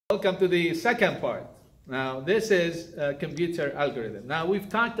Welcome to the second part. Now, this is a computer algorithm. Now, we've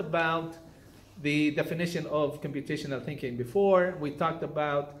talked about the definition of computational thinking before. We talked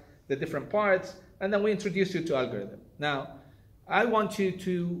about the different parts, and then we introduced you to algorithm. Now, I want you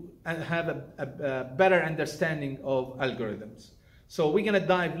to have a better understanding of algorithms. So we're going to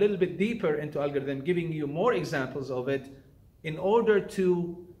dive a little bit deeper into algorithm, giving you more examples of it in order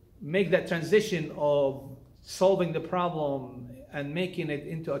to make that transition of solving the problem and making it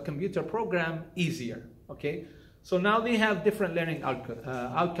into a computer program easier, okay? So now they have different learning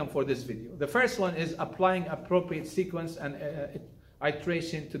outcome for this video. The first one is applying appropriate sequence and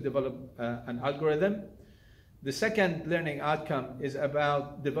iteration to develop an algorithm. The second learning outcome is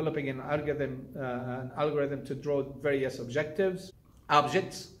about developing an algorithm to draw various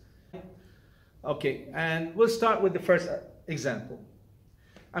objects. Okay, and we'll start with the first example.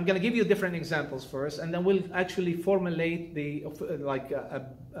 I'm going to give you different examples first, and then we'll actually formulate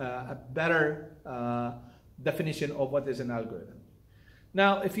a better definition of what is an algorithm.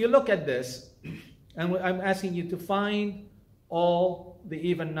 Now, if you look at this, and I'm asking you to find all the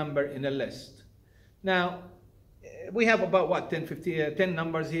even number in a list. Now, we have about what, 10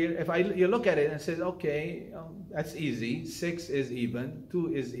 numbers here. If you look at it and says, okay, that's easy. 6 is even,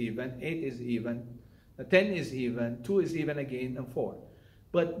 2 is even, 8 is even, 10 is even, 2 is even again, and 4.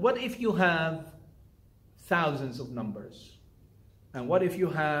 But what if you have thousands of numbers? And what if you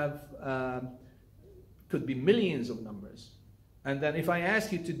have, could be millions of numbers? And then if I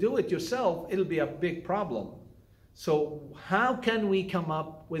ask you to do it yourself, it'll be a big problem. So how can we come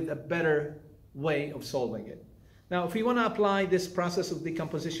up with a better way of solving it? Now, if we want to apply this process of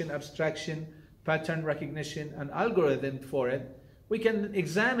decomposition, abstraction, pattern recognition, and algorithm for it, we can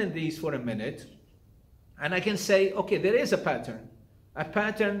examine these for a minute. And I can say, okay, there is a pattern. A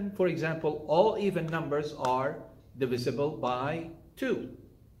pattern, for example, all even numbers are divisible by 2.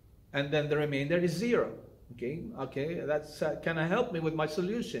 And then the remainder is 0. Okay, that's can help me with my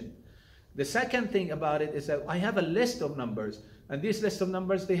solution. The second thing about it is that I have a list of numbers. And this list of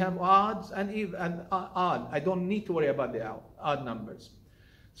numbers, they have odds and even and odd. I don't need to worry about the odd numbers.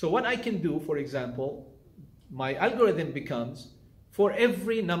 So what I can do, for example, my algorithm becomes for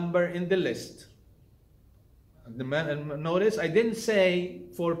every number in the list. Notice I didn't say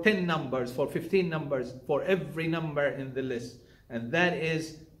for 10 numbers, for 15 numbers, for every number in the list. And that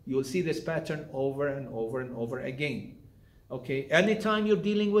is, you'll see this pattern over and over and over again. Okay, anytime you're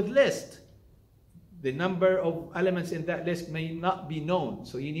dealing with list, the number of elements in that list may not be known.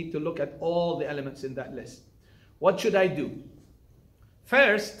 So you need to look at all the elements in that list. What should I do?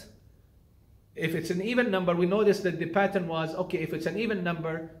 First, if it's an even number, we notice that the pattern was, okay, if it's an even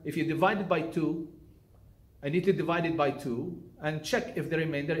number, if you divide it by 2, I need to divide it by 2 and check if the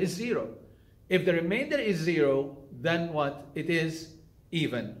remainder is 0. If the remainder is 0, then what? It is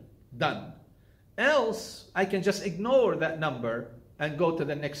even. Done. Else, I can just ignore that number and go to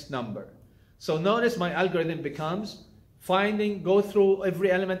the next number. So notice my algorithm becomes go through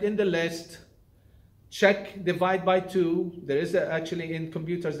every element in the list, check, divide by 2. There is actually in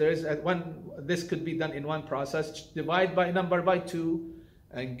computers, there is this could be done in one process. Divide by number by 2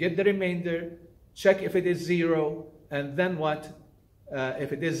 and get the remainder. Check if it is 0, and then what?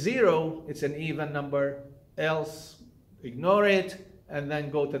 If it is 0, it's an even number. Else, ignore it, and then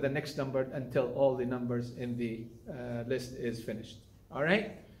go to the next number until all the numbers in the list is finished. All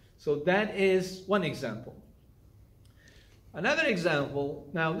right? So that is one example. Another example,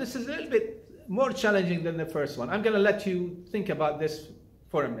 now this is a little bit more challenging than the first one. I'm going to let you think about this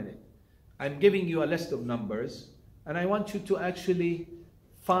for a minute. I'm giving you a list of numbers, and I want you to actually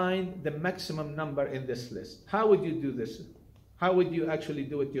find the maximum number in this list. How would you do this? How would you actually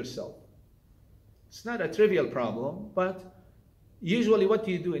do it yourself? It's not a trivial problem, but usually what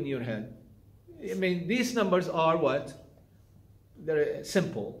do you do in your head? I mean, these numbers are what? They're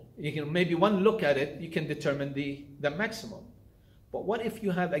simple. You can maybe one look at it, you can determine the maximum. But what if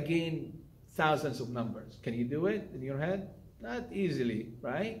you have, again, thousands of numbers? Can you do it in your head? Not easily,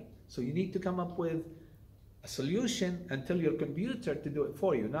 right? So you need to come up with a solution and tell your computer to do it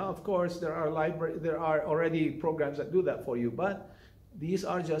for you. Now, of course, there are already programs that do that for you, but these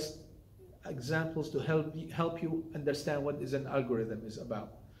are just examples to help you understand what is an algorithm is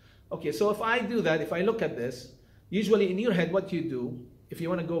about. Okay, so if I do that, if I look at this, usually in your head, what you do, if you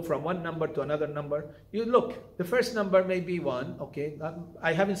want to go from one number to another number, you look, the first number may be 1, okay,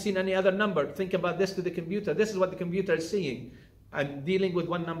 I haven't seen any other number. Think about this to the computer. This is what the computer is seeing. I'm dealing with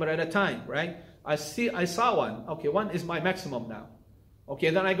one number at a time, right? I saw 1. Okay, 1 is my maximum now.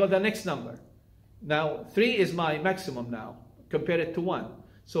 Okay, then I go to the next number. Now, 3 is my maximum now. Compare it to 1.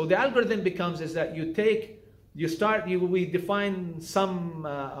 So the algorithm becomes is that you take we define some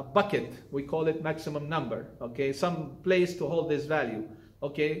bucket, we call it maximum number, okay, some place to hold this value,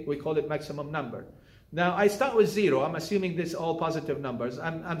 okay, we call it maximum number. Now I start with 0, I'm assuming this all positive numbers,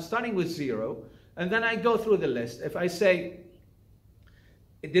 I'm starting with 0, and then I go through the list. If I say,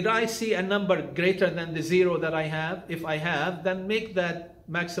 did I see a number greater than the 0 that I have? If I have, then make that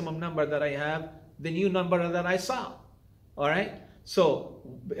maximum number that I have the new number that I saw, all right? So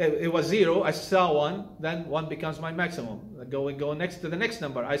it was 0, I saw 1, then 1 becomes my maximum. Go next to the next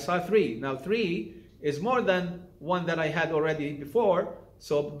number. I saw 3. Now 3 is more than 1 that I had already before,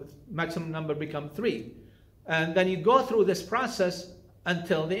 so maximum number becomes 3. And then you go through this process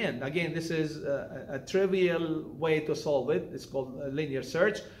until the end. Again, this is a trivial way to solve it. It's called a linear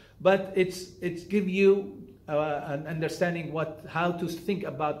search, but it's give you an understanding how to think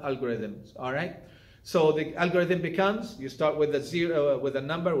about algorithms, all right? So the algorithm becomes, you start with a 0, with a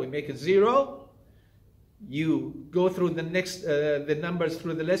number, we make it 0. You go through the next, the numbers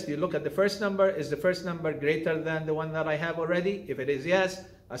through the list. You look at the first number. Is the first number greater than the one that I have already? If it is yes,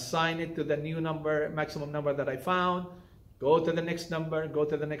 assign it to the new number, maximum number that I found. Go to the next number, go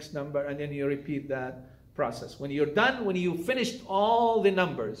to the next number, and then you repeat that process. When you're done, when you finished all the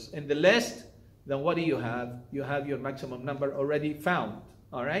numbers in the list, then what do you have? You have your maximum number already found,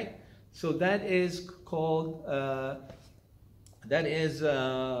 all right? So that is called,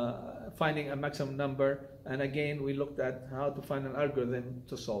 finding a maximum number. And again, we looked at how to find an algorithm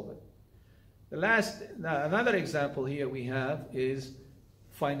to solve it. Another example here we have is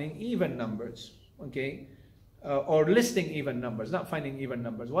finding even numbers, okay? Or listing even numbers, not finding even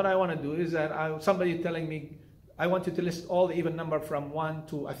numbers. What I want to do is that somebody telling me, I want you to list all the even number from 1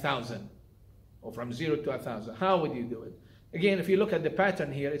 to 1,000, or from 0 to 1,000. How would you do it? Again, if you look at the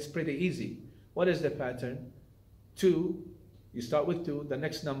pattern here, it's pretty easy. What is the pattern? 2, you start with 2, the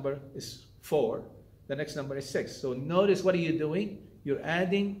next number is 4, the next number is 6. So notice, what are you doing? You're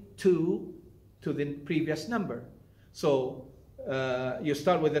adding 2 to the previous number. So you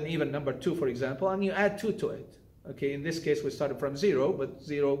start with an even number 2, for example, and you add 2 to it. Okay, in this case, we started from 0, but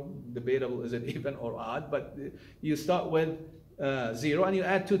 0, debatable, is it even or odd? But you start with 0 and you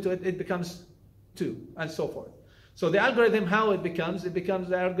add 2 to it, it becomes 2, and so forth. So the algorithm, how it becomes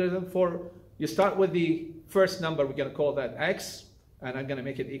the algorithm for, you start with the first number, we're going to call that x, and I'm going to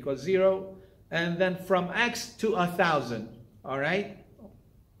make it equal 0, and then from x to 1,000, all right?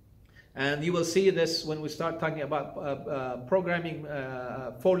 And you will see this when we start talking about programming,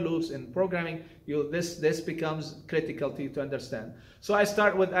 for loops in programming, this becomes critical to you to understand. So I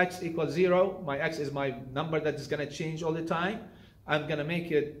start with x equals 0. My x is my number that is going to change all the time. I'm going to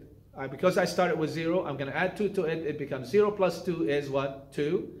make it, because I started with 0, I'm going to add 2 to it. It becomes 0 plus 2 is what?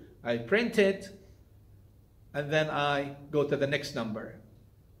 2. I print it, and then I go to the next number.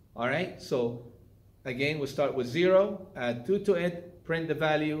 All right? So again, we start with 0, add 2 to it, print the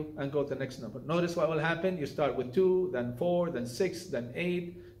value, and go to the next number. Notice what will happen. You start with 2, then 4, then 6, then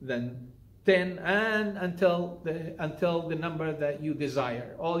 8, then 10, and until the number that you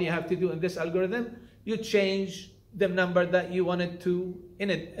desire. All you have to do in this algorithm, you change the number that you wanted to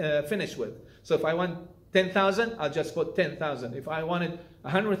finish with. So if I want 10,000, I'll just put 10,000. If I wanted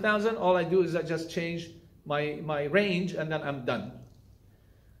 100,000, all I do is I just change my range, and then I'm done.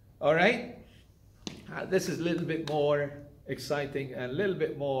 All right? This is a little bit more exciting and a little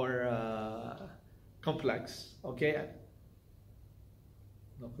bit more complex. Okay?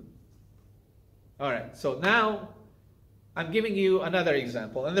 All right. So now I'm giving you another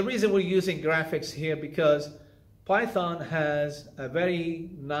example. And the reason we're using graphics here, because Python has a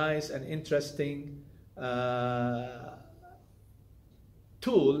very nice and interesting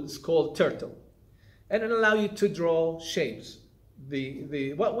tool. It's called Turtle. And it allows you to draw shapes.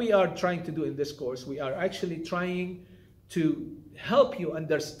 What we are trying to do in this course, we are actually trying to help you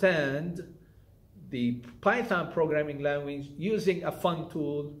understand the Python programming language using a fun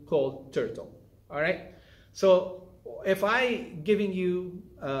tool called Turtle. All right? So if I giving you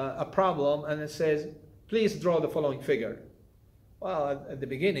a problem and it says, please draw the following figure. Well, at the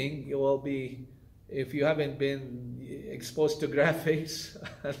beginning, you will be, if you haven't been exposed to graphics,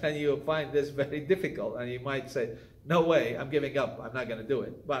 then you'll find this very difficult, and you might say, no way, I'm giving up, I'm not going to do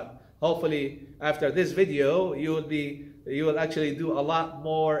it. But hopefully, after this video, you will actually do a lot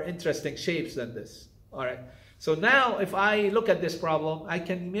more interesting shapes than this. All right. So now, if I look at this problem, I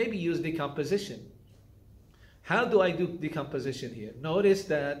can maybe use decomposition. How do I do decomposition here? Notice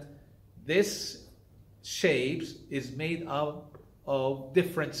that this shapes is made up of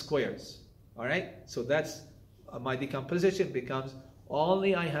different squares. All right. So that's my decomposition becomes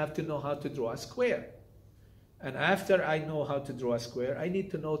only I have to know how to draw a square. And after I know how to draw a square, I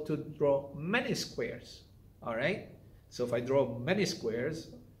need to know to draw many squares. All right? So if I draw many squares,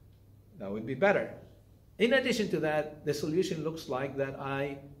 that would be better. In addition to that, the solution looks like that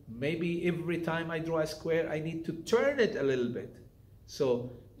maybe every time I draw a square, I need to turn it a little bit.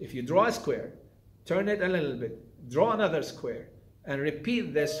 So if you draw a square, turn it a little bit, draw another square, and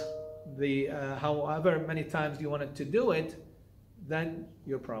repeat this however many times you wanted to do it, then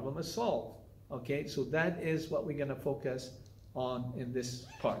your problem is solved. Okay, so that is what we're going to focus on in this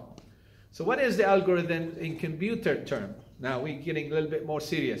part. So what is the algorithm in computer term? Now we're getting a little bit more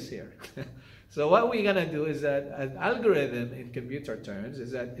serious here. So what we're going to do is that an algorithm in computer terms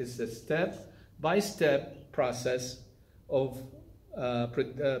is that it's a step-by-step process of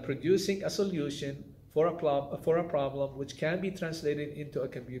producing a solution for a problem which can be translated into a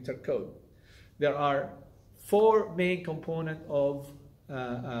computer code. There are 4 main components of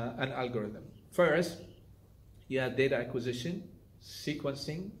an algorithm. First, you have data acquisition,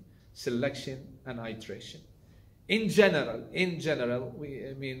 sequencing, selection, and iteration. In general,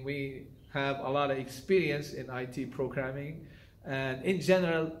 we have a lot of experience in IT programming, and in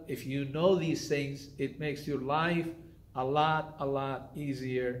general, if you know these things, it makes your life a lot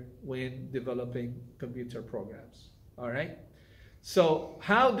easier when developing computer programs. All right? So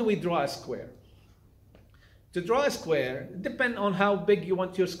how do we draw a square? To draw a square, depends on how big you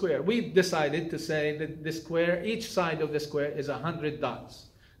want your square. We decided to say that the square, each side of the square is 100 dots.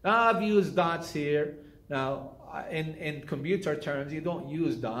 Now I've used dots here. Now in computer terms, you don't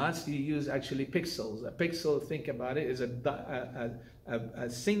use dots, you use actually pixels. A pixel, think about it, is a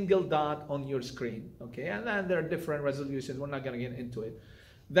single dot on your screen. Okay, and then there are different resolutions. We're not going to get into it.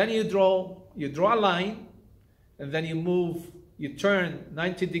 Then you draw a line, and then you turn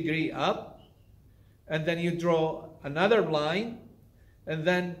 90 degrees up, and then you draw another line, and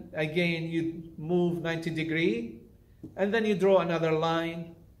then again you move 90 degrees, and then you draw another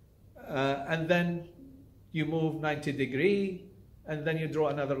line, and then you move 90 degrees, and then you draw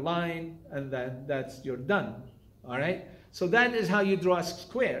another line, and then you're done. All right? So that is how you draw a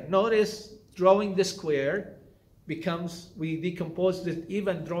square. Notice drawing the square we decompose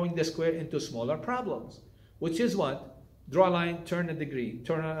even drawing the square into smaller problems, which is what? Draw a line, turn a degree.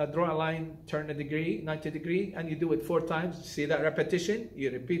 Draw a line, turn a degree, 90 degrees, and you do it 4 times. See that repetition?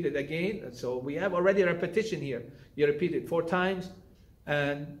 You repeat it again. So we have already a repetition here. You repeat it 4 times,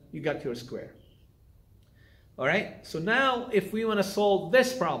 and you got your square. All right? So now, if we want to solve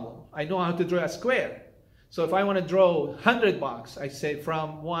this problem, I know how to draw a square. So if I want to draw 100 boxes, I say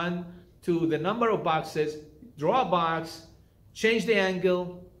from 1 to the number of boxes, draw a box, change the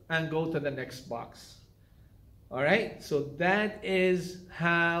angle, and go to the next box. All right, so that is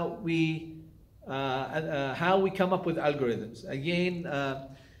how we come up with algorithms. Again,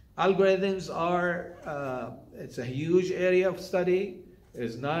 algorithms are it's a huge area of study.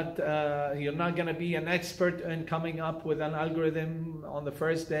 It's not you're not going to be an expert in coming up with an algorithm on the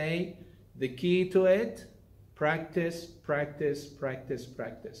first day. The key to it: practice, practice, practice,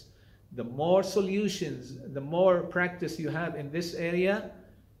 practice. The more solutions, the more practice you have in this area,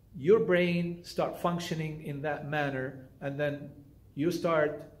 your brain start functioning in that manner, and then you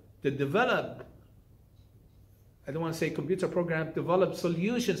start to develop, I don't want to say computer program, develop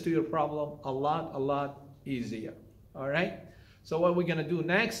solutions to your problem a lot easier. All right? So what we're going to do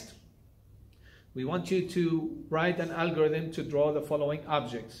next, we want you to write an algorithm to draw the following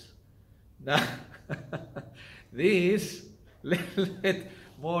objects. Now, these a little bit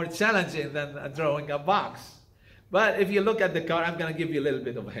more challenging than drawing a box. But if you look at the car, I'm going to give you a little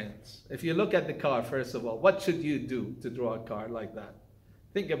bit of hints. If you look at the car, first of all, what should you do to draw a car like that?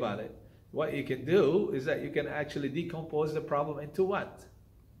 Think about it. What you can do is that you can actually decompose the problem into what?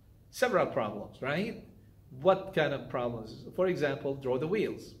 Several problems, right? What kind of problems? For example, draw the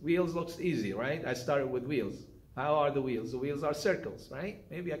wheels. Wheels looks easy, right? I started with wheels. How are the wheels? The wheels are circles, right?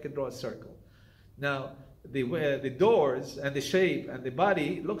 Maybe I could draw a circle. Now, the doors and the shape and the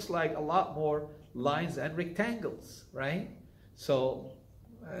body looks like a lot more lines and rectangles, right? So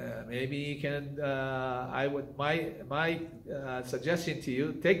maybe you can, my suggestion to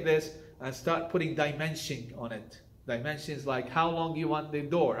you, take this and start putting dimension on it. Dimensions like how long you want the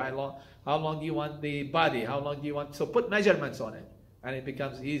door, how long you want the body, how long you want, so put measurements on it, and it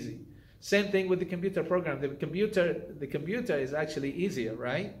becomes easy. Same thing with the computer program. The computer is actually easier,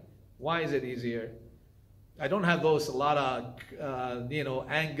 right? Why is it easier? I don't have those a lot of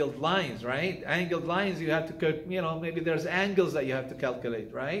angled lines, right? Angled lines you have to, maybe there's angles that you have to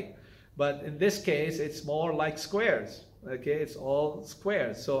calculate, right? But in this case, it's more like squares. Okay, it's all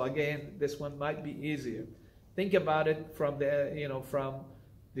squares. So again, this one might be easier. Think about it from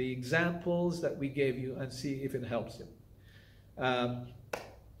the examples that we gave you and see if it helps you.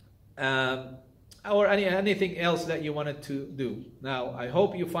 or anything else that you wanted to do. Now, I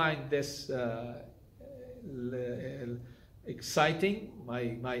hope you find this exciting.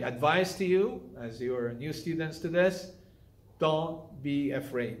 My advice to you, as you're new students to this, don't be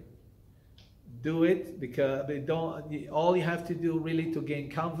afraid. Do it, because all you have to do really to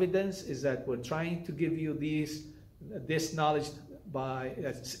gain confidence is that we're trying to give you this knowledge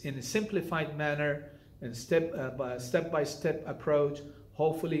in a simplified manner and step-by-step approach.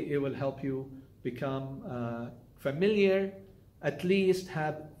 Hopefully it will help you become familiar, at least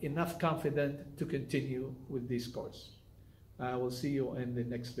have enough confidence to continue with this course. I will see you in the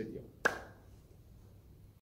next video.